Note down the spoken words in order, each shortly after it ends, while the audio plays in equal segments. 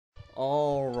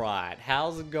Alright,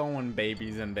 how's it going,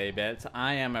 babies and babettes?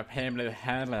 I am a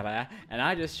handler, and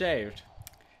I just shaved.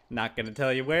 Not gonna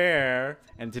tell you where.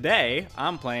 And today,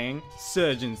 I'm playing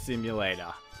Surgeon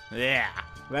Simulator. Yeah,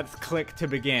 let's click to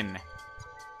begin.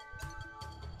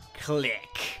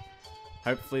 Click.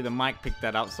 Hopefully the mic picked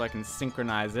that up so I can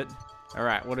synchronize it.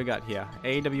 Alright, what do we got here?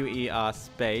 AWER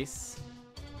space.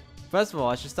 First of all,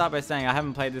 I should start by saying I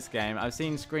haven't played this game. I've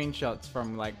seen screenshots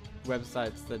from like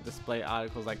websites that display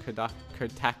articles like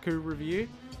Kotaku review,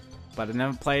 but I've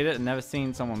never played it and never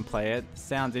seen someone play it.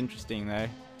 Sounds interesting though.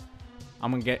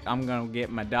 I'm gonna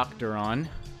get my doctor on.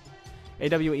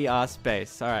 AWER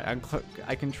space. Alright,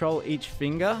 I control each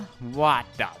finger. What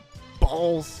the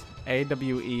balls?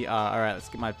 AWER. Alright, let's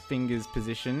get my fingers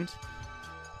positioned.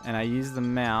 And I use the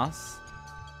mouse.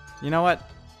 You know what?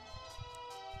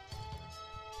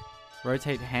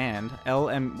 Rotate hand.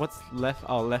 LM. What's left?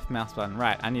 Oh, left mouse button.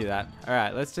 Right, I knew that.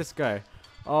 Alright, let's just go.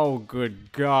 Oh,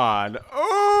 good God.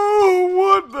 Oh,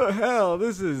 what the hell?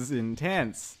 This is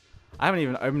intense. I haven't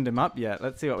even opened him up yet.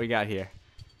 Let's see what we got here.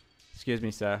 Excuse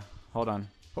me, sir. Hold on.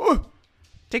 Oh!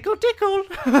 Tickle, tickle!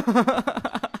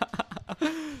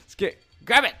 Let's get.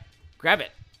 Grab it! Grab it!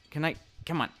 Can I?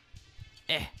 Come on.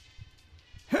 Eh.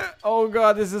 Oh,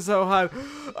 God, this is so hard.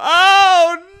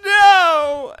 Oh,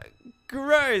 no!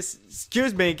 Gross.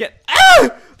 Excuse me. Get.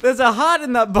 Ah! There's a heart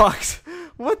in that box.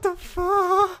 What the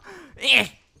fuck?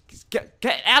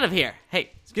 Get out of here.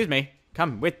 Hey, excuse me.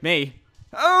 Come with me.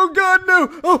 Oh God, no.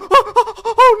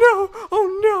 Oh no.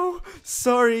 Oh no.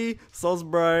 Sorry,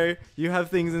 Salisbury. You have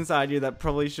things inside you that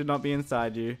probably should not be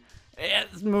inside you.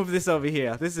 Let's move this over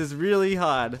here. This is really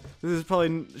hard. This is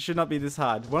probably should not be this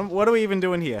hard. What are we even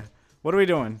doing here? What are we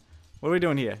doing? What are we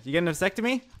doing here? You getting a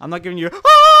vasectomy? I'm not giving you.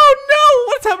 Oh no!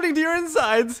 What's happening to your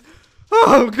insides?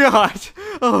 Oh God!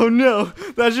 Oh no!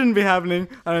 That shouldn't be happening.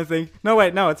 I don't think. No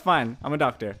wait, no, it's fine. I'm a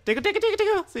doctor. Tickle, tickle, tickle,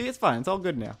 tickle. See, it's fine. It's all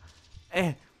good now.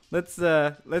 Let's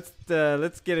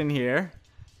get in here.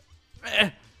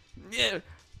 Look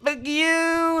at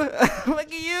you!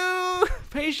 Look at you,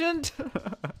 patient.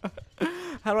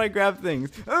 How do I grab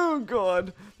things? Oh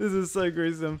God! This is so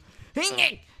gruesome.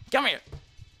 Come here.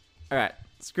 All right.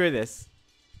 Screw this.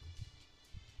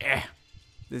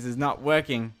 This is not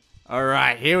working.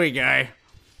 Alright, here we go.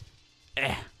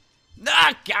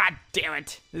 Ah, God damn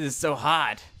it. This is so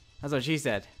hard. That's what she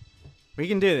said. We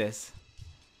can do this.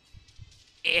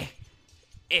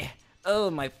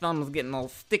 Oh, my thumb's getting all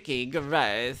sticky.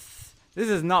 Gross. This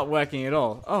is not working at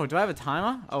all. Oh, do I have a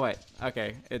timer? Oh, wait.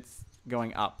 Okay, it's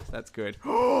going up. That's good.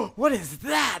 Oh, what is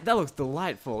that? That looks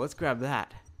delightful. Let's grab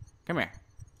that. Come here.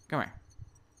 Come here.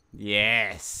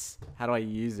 Yes. How do I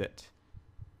use it?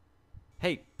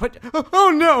 Hey, put.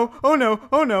 Oh no! Oh no!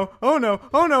 Oh no! Oh no!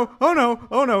 Oh no! Oh no!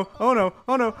 Oh no! Oh no!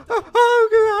 Oh no!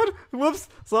 Oh God! Whoops!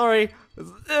 Sorry.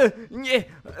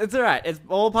 It's alright. It's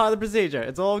all part of the procedure.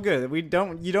 It's all good. You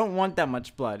don't want that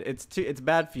much blood. It's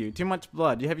bad for you. Too much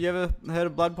blood. Have you ever heard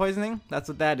of blood poisoning? That's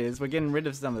what that is. We're getting rid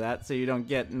of some of that so you don't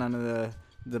get none of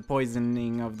the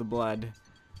poisoning of the blood.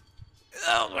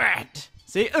 Alright.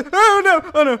 See? Oh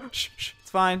no! Oh no! Shh! Shh! It's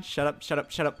fine. Shut up! Shut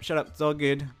up! Shut up! Shut up! It's all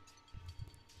good.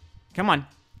 Come on.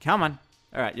 Come on.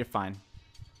 Alright, you're fine.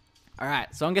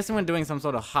 Alright, so I'm guessing we're doing some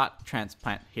sort of heart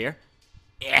transplant here.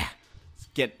 Yeah. Let's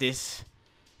get this.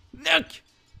 Look!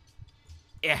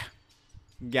 Yeah.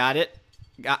 Got it.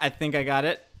 I think I got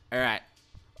it. Alright.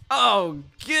 Oh,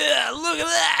 good. Look at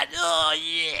that. Oh,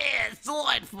 yeah. It's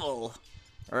delightful.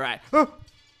 Alright. Oh.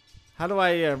 How do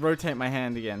I rotate my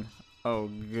hand again? Oh,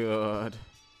 good.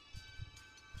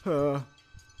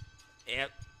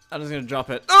 Yep. I'm just gonna drop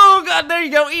it. Oh God, there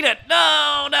you go, eat it.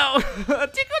 No, no.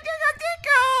 Tickle, tickle,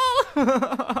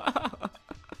 tickle.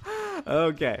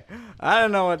 Okay, I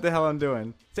don't know what the hell I'm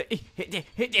doing.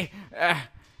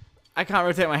 I can't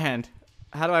rotate my hand.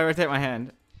 How do I rotate my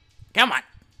hand? Come on.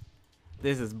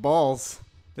 This is balls.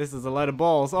 This is a lot of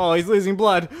balls. Oh, he's losing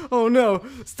blood. Oh no,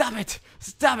 stop it.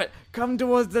 Stop it. Come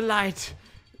towards the light.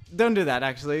 Don't do that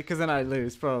actually, because then I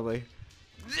lose probably.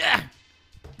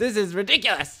 This is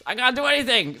ridiculous. I can't do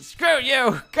anything. Screw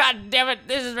you. God damn it.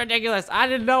 This is ridiculous. I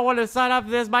did not want to sign up for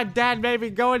this. My dad made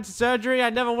me go into surgery. I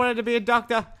never wanted to be a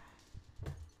doctor.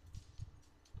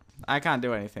 I can't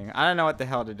do anything. I don't know what the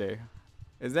hell to do.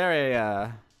 Is there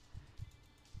a,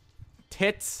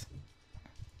 tits?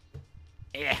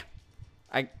 Yeah.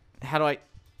 How do I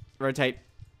rotate?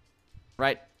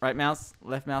 Right mouse,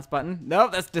 left mouse button? No,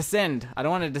 that's descend. I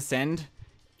don't want to descend.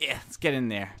 Yeah, let's get in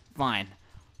there. Fine.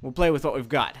 We'll play with what we've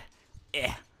got.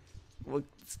 Yeah.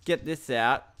 Let's get this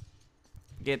out.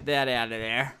 Get that out of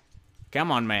there.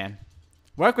 Come on, man.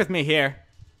 Work with me here.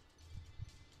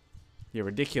 You're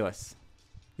ridiculous.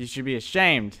 You should be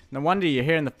ashamed. No wonder you're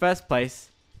here in the first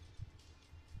place.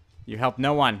 You helped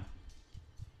no one.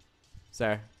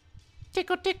 So,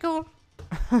 tickle tickle.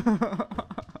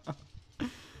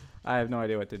 I have no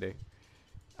idea what to do.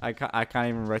 I can't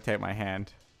even rotate my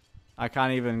hand. I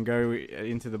can't even go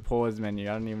into the pause menu.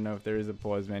 I don't even know if there is a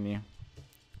pause menu.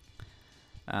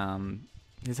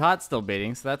 His heart's still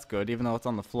beating, so that's good, even though it's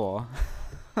on the floor.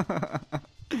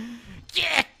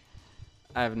 Yeah!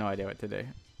 I have no idea what to do.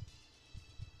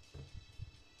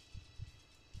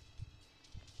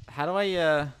 How do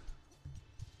I,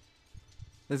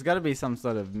 There's gotta be some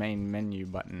sort of main menu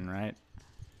button, right?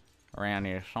 Around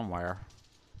here somewhere.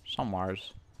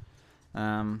 Somewheres.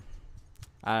 I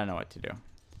don't know what to do.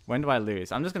 When do I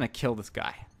lose? I'm just gonna kill this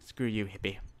guy. Screw you,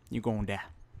 hippie. You gonna die.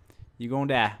 You gonna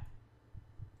die.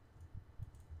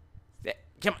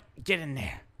 Come on, get in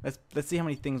there. Let's see how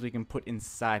many things we can put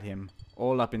inside him.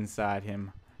 All up inside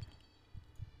him.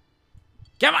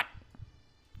 Come on!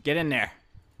 Get in there.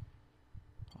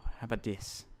 How about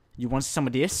this? You want some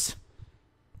of this?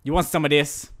 You want some of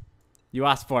this? You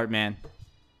asked for it, man.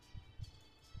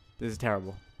 This is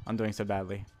terrible. I'm doing so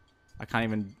badly. I can't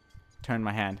even turn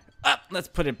my hand. Up! Let's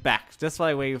put it back. Just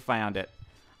like where you found it.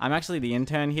 I'm actually the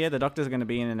intern here. The doctor's going to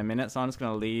be in a minute, so I'm just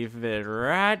going to leave it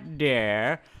right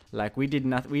there. Like we did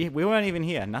nothing. We weren't even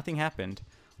here. Nothing happened.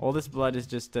 All this blood is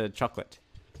just chocolate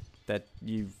that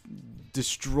you've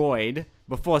destroyed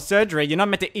before surgery. You're not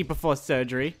meant to eat before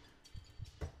surgery.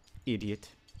 Idiot.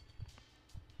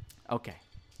 Okay.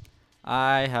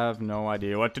 I have no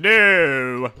idea what to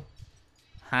do.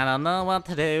 I don't know what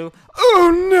to do.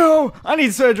 Oh no! I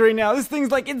need surgery now. This thing's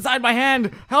like inside my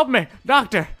hand. Help me.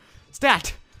 Doctor.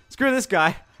 Stat. Screw this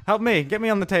guy. Help me. Get me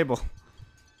on the table.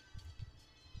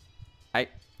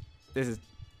 This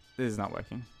is not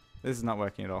working. This is not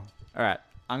working at all. Alright.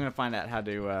 I'm gonna find out how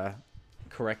to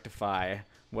correctify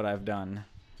what I've done.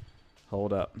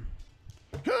 Hold up.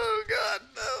 Oh god,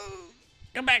 no!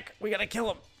 Come back! We gotta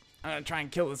kill him! I'm gonna try and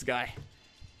kill this guy.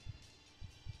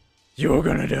 You're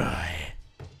gonna die.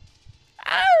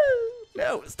 Oh!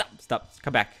 No! Stop! Stop!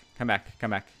 Come back! Come back!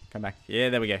 Come back! Come back! Yeah,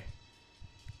 there we go.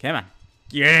 Come on!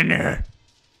 Get in there!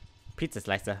 Pizza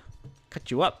slicer. Cut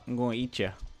you up. I'm gonna eat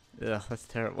you. Ugh, that's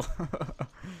terrible.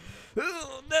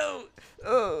 Oh, no!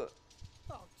 Oh,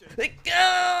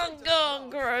 oh,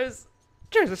 gross!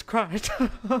 Jesus Christ!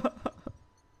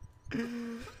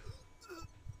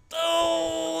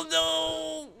 Oh,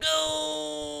 no!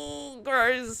 No!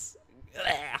 Gross!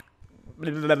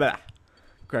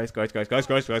 Gross, gross, gross, gross,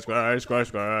 gross, gross, gross, gross,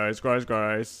 gross, gross,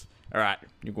 gross. Alright,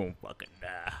 you're gonna fucking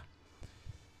die.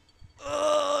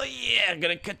 Oh, yeah,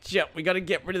 gotta cut you up. We gotta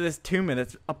get rid of this tumor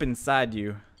that's up inside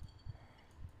you.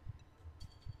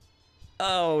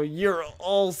 Oh, you're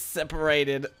all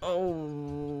separated.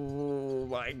 Oh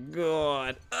my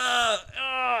god.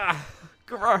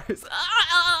 Gross.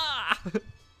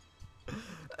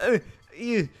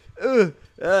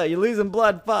 You're losing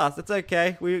blood fast. It's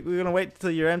okay. We're gonna wait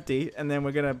till you're empty, and then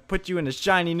we're gonna put you in a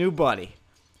shiny new body.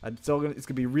 It's gonna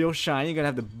be real shiny. You're gonna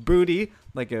have the booty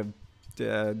like a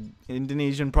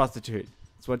Indonesian prostitute.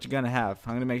 That's what you're gonna have.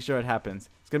 I'm gonna make sure it happens.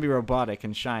 It's gonna be robotic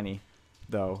and shiny,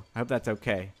 though. I hope that's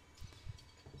okay.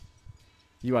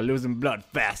 You are losing blood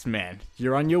fast, man.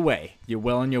 You're on your way. You're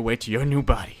well on your way to your new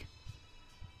body.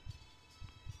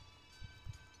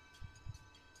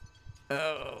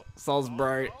 Oh,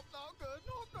 Salisbury.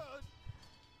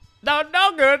 No,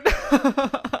 no good.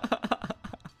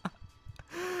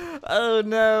 Oh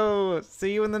no.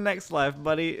 See you in the next life,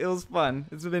 buddy. It was fun.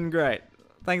 It's been great.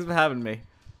 Thanks for having me.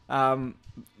 By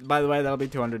the way, that'll be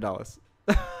 $200.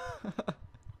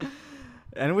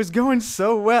 And it was going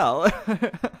so well.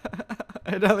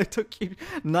 It only took you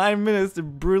 9 minutes to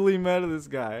brutally murder this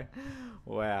guy.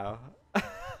 Wow.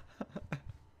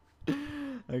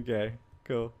 Okay,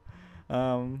 cool.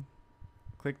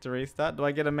 Click to restart. Do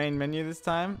I get a main menu this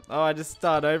time? Oh, I just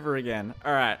start over again.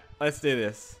 Alright, let's do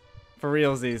this. For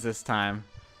realsies this time.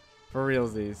 For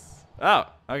realsies. Oh,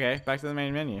 okay, back to the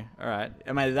main menu. Alright.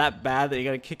 Am I that bad that you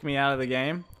gotta kick me out of the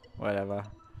game? Whatever.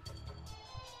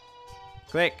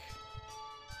 Click.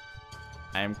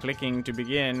 I am clicking to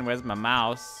begin. Where's my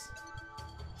mouse?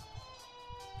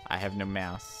 I have no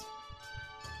mouse.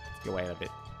 Let's go wait a bit.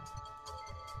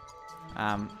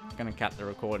 Gonna cut the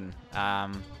recording.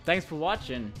 Thanks for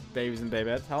watching, babies and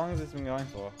babettes. How long has this been going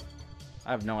for?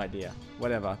 I have no idea.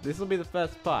 Whatever. This will be the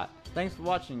first part. Thanks for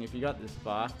watching if you got this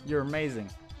far. You're amazing.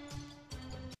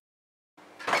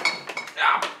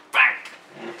 Oh, fuck!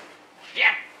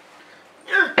 Yeah!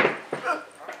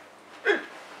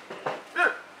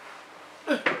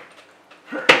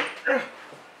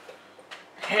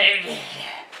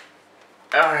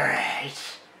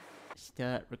 Alright.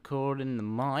 Start recording. recording the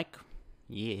mic.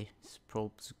 Yeah, it's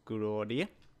probably good audio.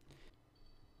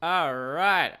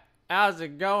 Alright, how's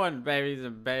it going, babies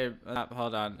and babe?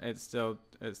 Hold on, it's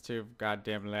too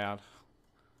goddamn loud.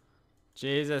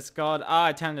 Jesus God,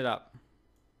 I turned it up.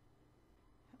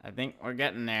 I think we're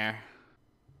getting there.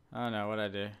 Oh no, what'd I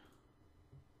do?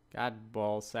 God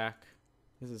ballsack.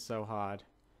 This is so hard.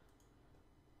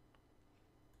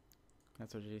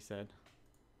 That's what she said.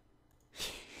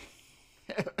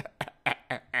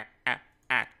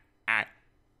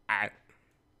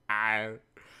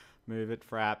 Move it,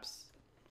 fraps.